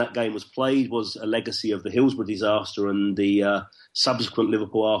reason that game was played was a legacy of the Hillsborough disaster, and the subsequent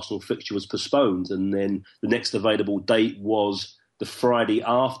Liverpool-Arsenal fixture was postponed. And then the next available date was the Friday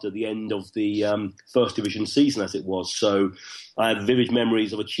after the end of the First Division season, as it was. So I have vivid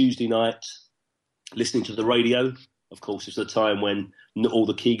memories of a Tuesday night listening to the radio. Of course, it's the time when all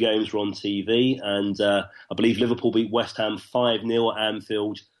the key games were on TV, and I believe Liverpool beat West Ham 5-0 at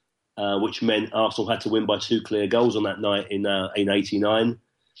Anfield, which meant Arsenal had to win by 2 clear goals on that night in 89.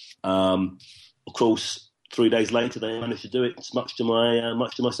 Of course, 3 days later they managed to do it, much to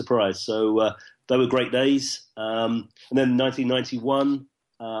my surprise. So they were great days. And then 1991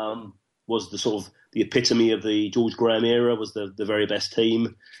 was the sort of the epitome of the George Graham era, was the very best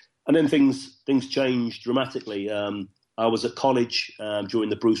team. And then things changed dramatically. I was at college during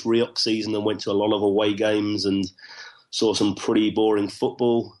the Bruce Rioch season and went to a lot of away games and saw some pretty boring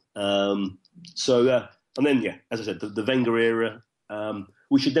football. And then, as I said, the Wenger era,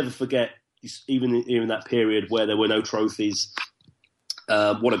 we should never forget, even in that period where there were no trophies,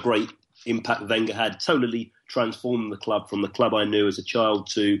 what a great impact Wenger had, totally transformed the club from the club I knew as a child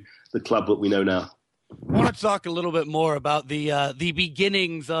to the club that we know now. I want to talk a little bit more about the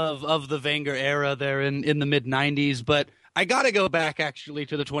beginnings of the Wenger era there in the mid-90s, but I got to go back actually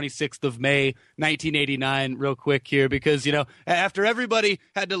to the 26th of May, 1989 real quick here, because, after everybody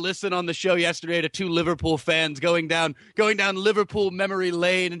had to listen on the show yesterday to 2 Liverpool fans going down Liverpool memory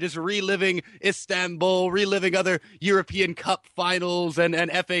lane and just reliving Istanbul, reliving other European Cup finals and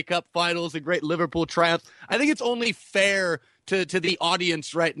FA Cup finals and great Liverpool triumphs, I think it's only fair to the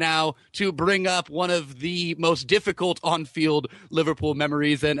audience right now to bring up one of the most difficult on-field Liverpool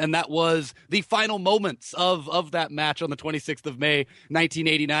memories, and that was the final moments of that match on the 26th of May,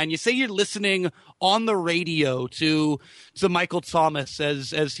 1989. You say you're listening on the radio to Michael Thomas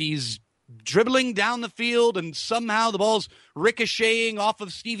as he's dribbling down the field, and somehow the ball's ricocheting off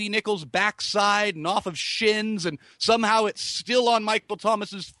of Stevie Nicks' backside and off of shins, and somehow it's still on Michael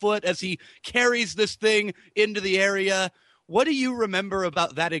Thomas's foot as he carries this thing into the area. What do you remember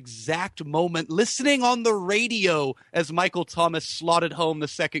about that exact moment, listening on the radio as Michael Thomas slotted home the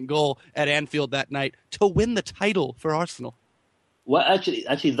second goal at Anfield that night to win the title for Arsenal? Well, actually,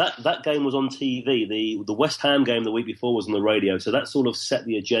 that game was on TV. The West Ham game the week before was on the radio, so that sort of set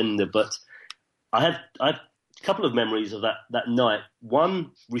the agenda. But I have a couple of memories of that night.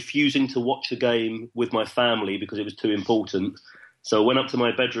 One, refusing to watch the game with my family because it was too important. So I went up to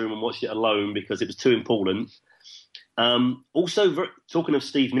my bedroom and watched it alone because it was too important. Also, talking of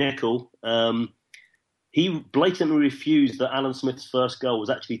Steve Nicol, he blatantly refused that Alan Smith's first goal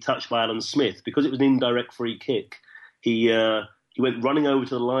was actually touched by Alan Smith because it was an indirect free kick. He went running over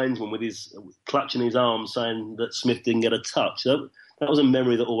to the linesman with his clutching his arm, saying that Smith didn't get a touch. So that was a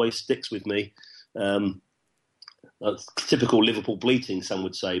memory that always sticks with me. Typical Liverpool bleating, some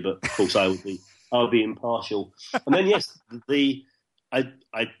would say, but of course I would be impartial. And then yes,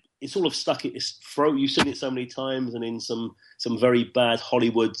 it's sort of stuck in its throat. You've seen it so many times, and in some very bad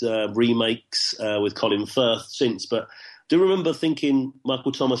Hollywood remakes with Colin Firth since. But I do remember thinking,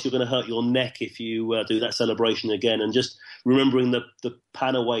 Michael Thomas, you're going to hurt your neck if you do that celebration again. And just remembering the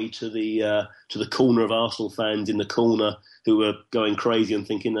pan away to the corner of Arsenal fans in the corner who were going crazy and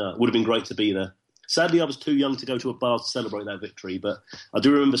thinking it would have been great to be there. Sadly, I was too young to go to a bar to celebrate that victory, but I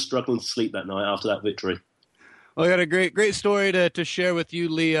do remember struggling to sleep that night after that victory. Well, I got a great story to share with you,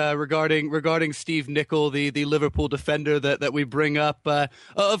 Lee, regarding Steve Nicol, the Liverpool defender that we bring up.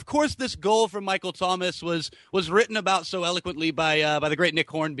 Of course, this goal from Michael Thomas was written about so eloquently by the great Nick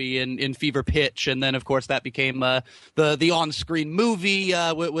Hornby in Fever Pitch, and then of course that became the on-screen movie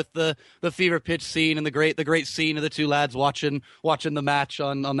with the Fever Pitch scene and the great scene of the two lads watching the match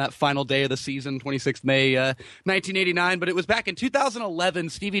on that final day of the season, 26th May 1989. But it was back in 2011.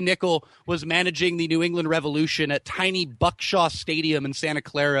 Stevie Nicol was managing the New England Revolution at tiny Buckshaw Stadium in Santa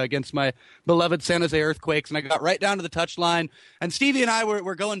Clara against my beloved San Jose Earthquakes, and I got right down to the touchline, and Stevie and I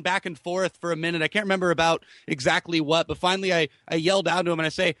were going back and forth for a minute. I can't remember about exactly what, but finally I yell down to him and I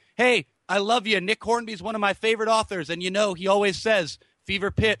say, "Hey, I love you. Nick Hornby's one of my favorite authors, and he always says Fever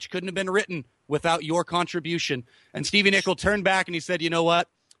Pitch couldn't have been written without your contribution." And Stevie Nicol turned back and he said, "You know what?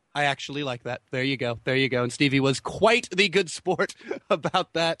 I actually like that. There you go. And Stevie was quite the good sport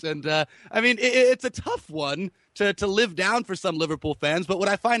about that. And, it's a tough one to live down for some Liverpool fans. But what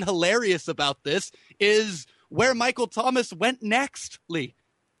I find hilarious about this is where Michael Thomas went next, Lee.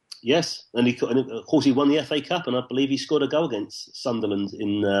 Yes, and of course he won the FA Cup, and I believe he scored a goal against Sunderland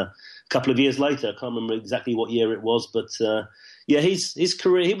in a couple of years later. I can't remember exactly what year it was, but his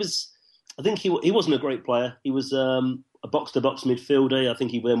career, I think he wasn't a great player. He was a box-to-box midfielder. I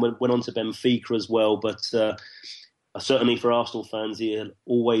think he went on to Benfica as well, but certainly for Arsenal fans, he'll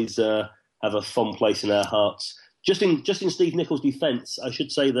always have a fond place in our hearts. Just in Steve Nicol's defence, I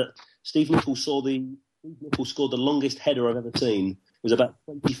should say that Steve Nicol scored the longest header I've ever seen. It was about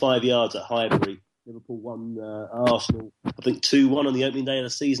 25 yards at Highbury. Liverpool won Arsenal, I think 2-1 on the opening day of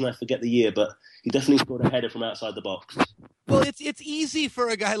the season. I forget the year, but he definitely scored a header from outside the box. Well, it's easy for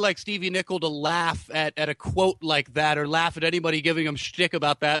a guy like Stevie Nicol to laugh at a quote like that, or laugh at anybody giving him shtick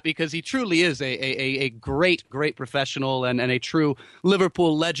about that, because he truly is a great professional and a true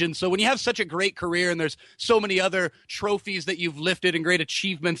Liverpool legend. So when you have such a great career and there's so many other trophies that you've lifted and great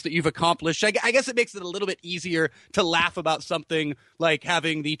achievements that you've accomplished, I guess it makes it a little bit easier to laugh about something like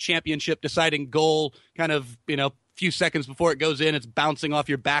having the championship deciding goal kind of, few seconds before it goes in, it's bouncing off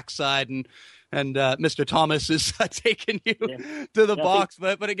your backside and Mr. Thomas is taking you to the box.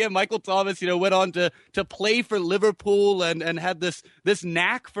 But again, Michael Thomas, went on to play for Liverpool and had this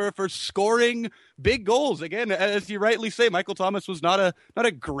knack for scoring big goals. Again, as you rightly say, Michael Thomas was not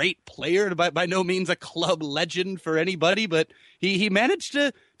a great player, by no means a club legend for anybody, but he managed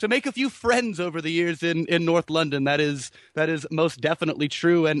to make a few friends over the years in North London. That is most definitely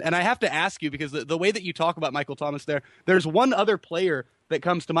true. And I have to ask you, because the way that you talk about Michael Thomas there's one other player that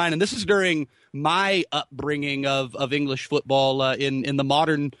comes to mind, and this is during my upbringing of English football in the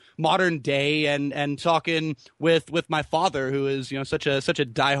modern day, and talking with my father, who is such a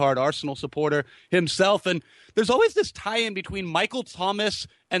diehard Arsenal supporter himself. And there's always this tie-in between Michael Thomas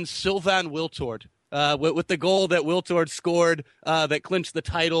and Sylvain Wiltord. With the goal that Wiltord scored that clinched the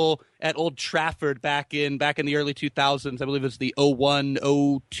title at Old Trafford back in the early 2000s. I believe it's the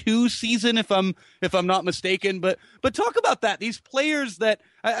 01-02 season, if I'm not mistaken. But talk about that. These players that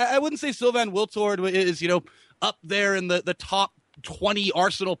I wouldn't say Sylvain Wiltord is up there in the top 20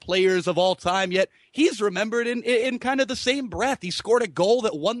 Arsenal players of all time, yet he's remembered in kind of the same breath. He scored a goal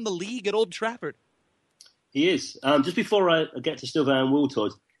that won the league at Old Trafford. He is. Just before I get to Sylvain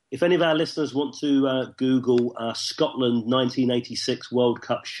Wiltord, if any of our listeners want to Google Scotland 1986 World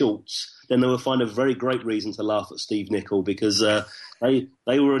Cup shorts, then they will find a very great reason to laugh at Steve Nicol, because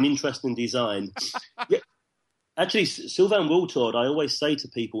they were an interesting design. Yeah, actually, Sylvain Wiltord, I always say to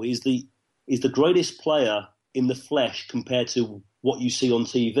people, is the greatest player in the flesh compared to what you see on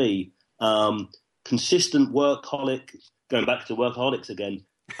TV. Consistent workaholic, going back to workaholics again,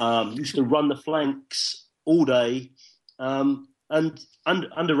 used to run the flanks all day, and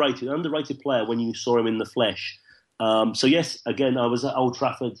underrated player when you saw him in the flesh. So yes, again, I was at Old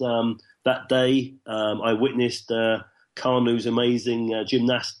Trafford that day. I witnessed Carnou's amazing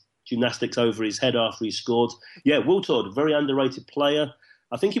gymnastics over his head after he scored. Yeah, Wiltord, very underrated player.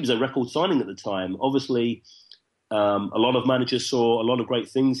 I think he was a record signing at the time. Obviously, a lot of managers saw a lot of great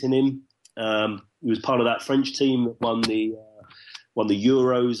things in him. He was part of that French team that won the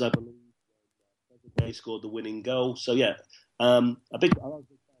Euros, I believe. They scored the winning goal. So yeah, a big fan of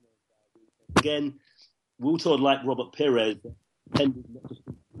again. Wiltord, like Robert Pires, tended not to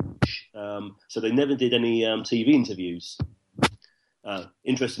So they never did any TV interviews.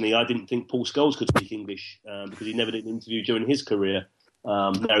 Interestingly, I didn't think Paul Scholes could speak English because he never did an interview during his career.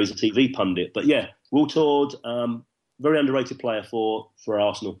 Now he's a TV pundit. But yeah, Will Todd, very underrated player for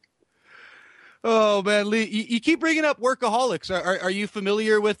Arsenal. Oh, man, Lee, you keep bringing up Workaholics. Are you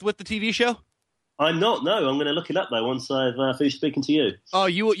familiar with the TV show? I'm not, no. I'm going to look it up, though, once I've finished speaking to you. Oh,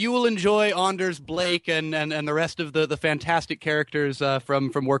 you will enjoy Anders Blake and the rest of the fantastic characters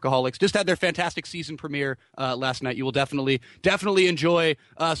from Workaholics. Just had their fantastic season premiere last night. You will definitely enjoy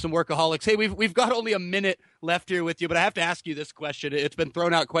some Workaholics. Hey, we've got only a minute left here with you, but I have to ask you this question. It's been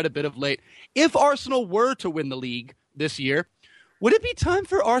thrown out quite a bit of late. If Arsenal were to win the league this year, would it be time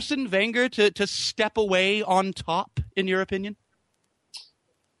for Arsene Wenger to step away on top, in your opinion?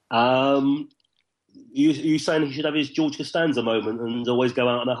 You saying he should have his George Costanza moment and always go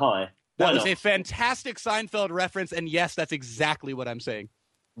out on a high? That was a fantastic Seinfeld reference, and yes, that's exactly what I'm saying.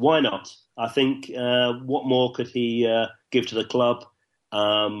 Why not? I think what more could he give to the club?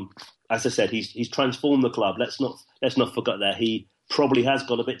 As I said, he's transformed the club. Let's not forget that. He probably has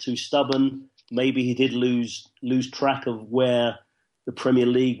got a bit too stubborn. Maybe he did lose track of where the Premier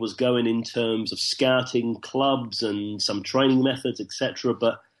League was going in terms of scouting clubs and some training methods, etc.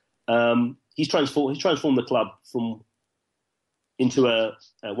 But he's transformed the club into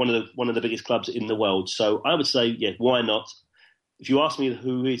one of the biggest clubs in the world. So I would say, yeah, why not? If you ask me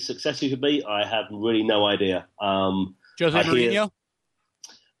who his successor could be, I have really no idea. Jose Mourinho?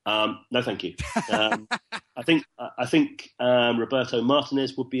 No, thank you. I think Roberto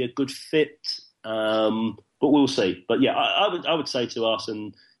Martinez would be a good fit, but we'll see. But yeah, I would say to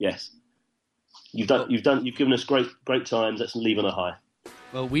Arsene, yes, you've given us great times. Let's leave on a high.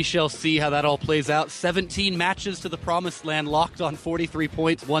 Well, we shall see how that all plays out. 17 matches to the promised land, locked on 43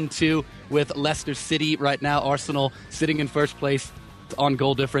 points, 1-2 with Leicester City right now. Arsenal sitting in first place on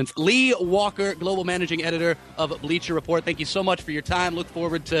goal difference. Lee Walker, Global Managing Editor of Bleacher Report, thank you so much for your time. Look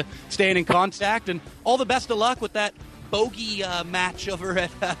forward to staying in contact, and all the best of luck with that bogey match over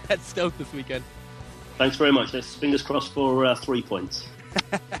at Stoke this weekend. Thanks very much. Let's fingers crossed for 3 points.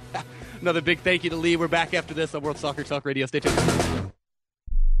 Another big thank you to Lee. We're back after this on World Soccer Talk Radio. Stay tuned.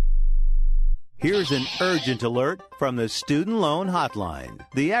 Here's an urgent alert from the Student Loan Hotline.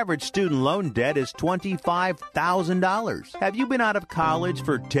 The average student loan debt is $25,000. Have you been out of college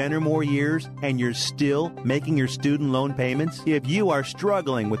for 10 or more years and you're still making your student loan payments? If you are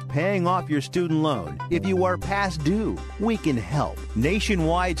struggling with paying off your student loan, if you are past due, we can help.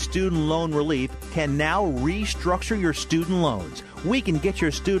 Nationwide Student Loan Relief can now restructure your student loans. We can get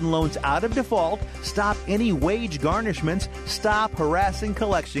your student loans out of default, stop any wage garnishments, stop harassing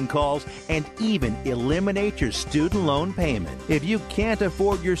collection calls, and even eliminate your student loan payment. If you can't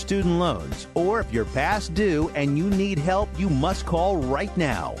afford your student loans, or if you're past due and you need help, you must call right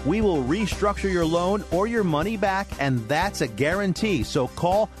now. We will restructure your loan or your money back, and that's a guarantee. So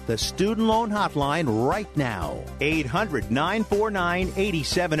call the Student Loan Hotline right now.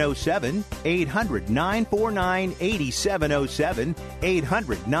 800-949-8707. 800-949-8707.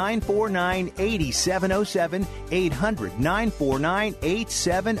 800-949-8707.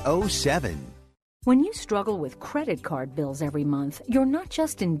 800-949-8707. When you struggle with credit card bills every month, you're not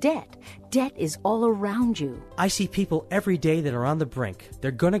just in debt. Debt is all around you. I see people every day that are on the brink.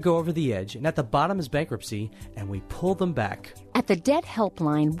 They're going to go over the edge, and at the bottom is bankruptcy, and we pull them back. At the Debt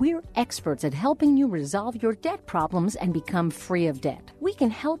Helpline, we're experts at helping you resolve your debt problems and become free of debt. We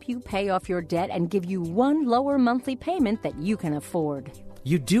can help you pay off your debt and give you one lower monthly payment that you can afford.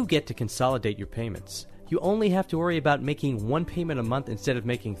 You do get to consolidate your payments. You only have to worry about making one payment a month instead of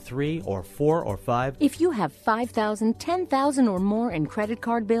making 3 or 4 or 5. If you have $5,000, $10,000 or more in credit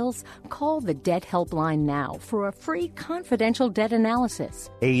card bills, call the Debt Helpline now for a free confidential debt analysis.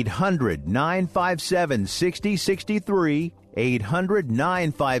 800-957-6063.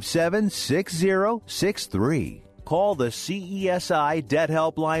 800-957-6063. Call the CESI Debt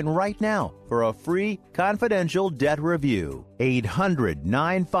Helpline right now for a free confidential debt review.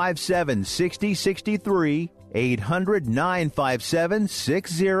 800-957-6063.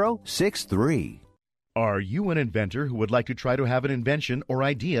 800-957-6063. Are you an inventor who would like to try to have an invention or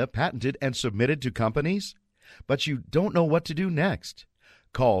idea patented and submitted to companies, but you don't know what to do next?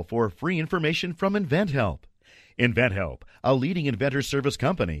 Call for free information from InventHelp. InventHelp, a leading inventor service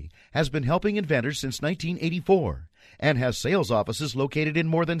company, has been helping inventors since 1984 and has sales offices located in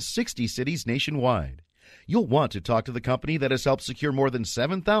more than 60 cities nationwide. You'll want to talk to the company that has helped secure more than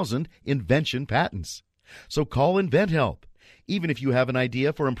 7,000 invention patents. So call InventHelp. Even if you have an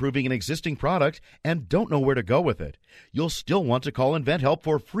idea for improving an existing product and don't know where to go with it, you'll still want to call InventHelp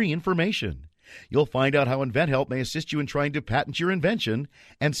for free information. You'll find out how InventHelp may assist you in trying to patent your invention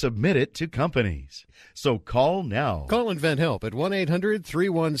and submit it to companies. So call now. Call InventHelp at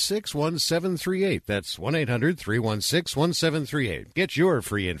 1-800-316-1738. That's 1-800-316-1738. Get your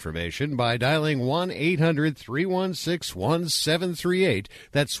free information by dialing 1-800-316-1738.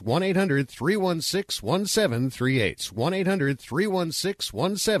 That's 1-800-316-1738.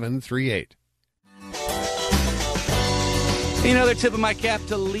 1-800-316-1738. Another tip of my cap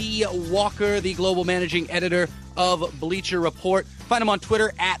to Lee Walker, the global managing editor of Bleacher Report. Find him on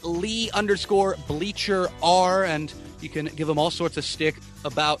Twitter at Lee_BleacherR, and you can give him all sorts of stick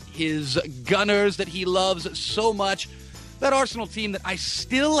about his Gunners that he loves so much. That Arsenal team that I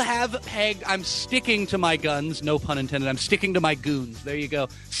still have pegged. I'm sticking to my guns, no pun intended. I'm sticking to my goons. There you go.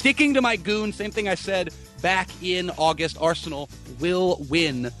 Sticking to my goons. Same thing I said back in August. Arsenal will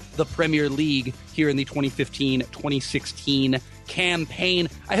win the Premier League here in the 2015-2016 campaign.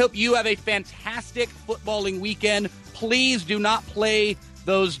 I hope you have a fantastic footballing weekend. Please do not play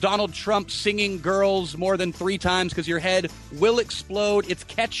those Donald Trump singing girls more than 3 times because your head will explode. It's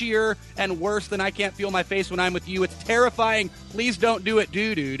catchier and worse than I Can't Feel My Face When I'm With You. It's terrifying. Please don't do it.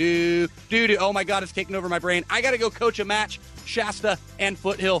 Do. Oh my God, it's taking over my brain. I got to go coach a match. Shasta and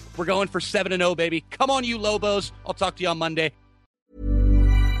Foothill. We're going for 7-0, baby. Come on, you Lobos. I'll talk to you on Monday.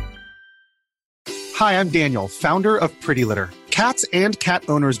 Hi, I'm Daniel, founder of Pretty Litter. Cats and cat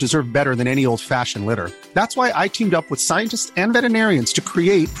owners deserve better than any old-fashioned litter. That's why I teamed up with scientists and veterinarians to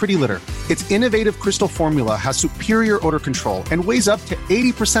create Pretty Litter. Its innovative crystal formula has superior odor control and weighs up to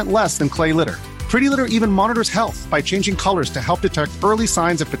 80% less than clay litter. Pretty Litter even monitors health by changing colors to help detect early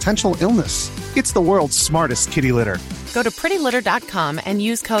signs of potential illness. It's the world's smartest kitty litter. Go to prettylitter.com and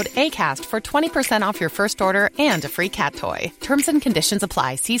use code ACAST for 20% off your first order and a free cat toy. Terms and conditions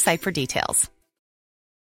apply. See site for details.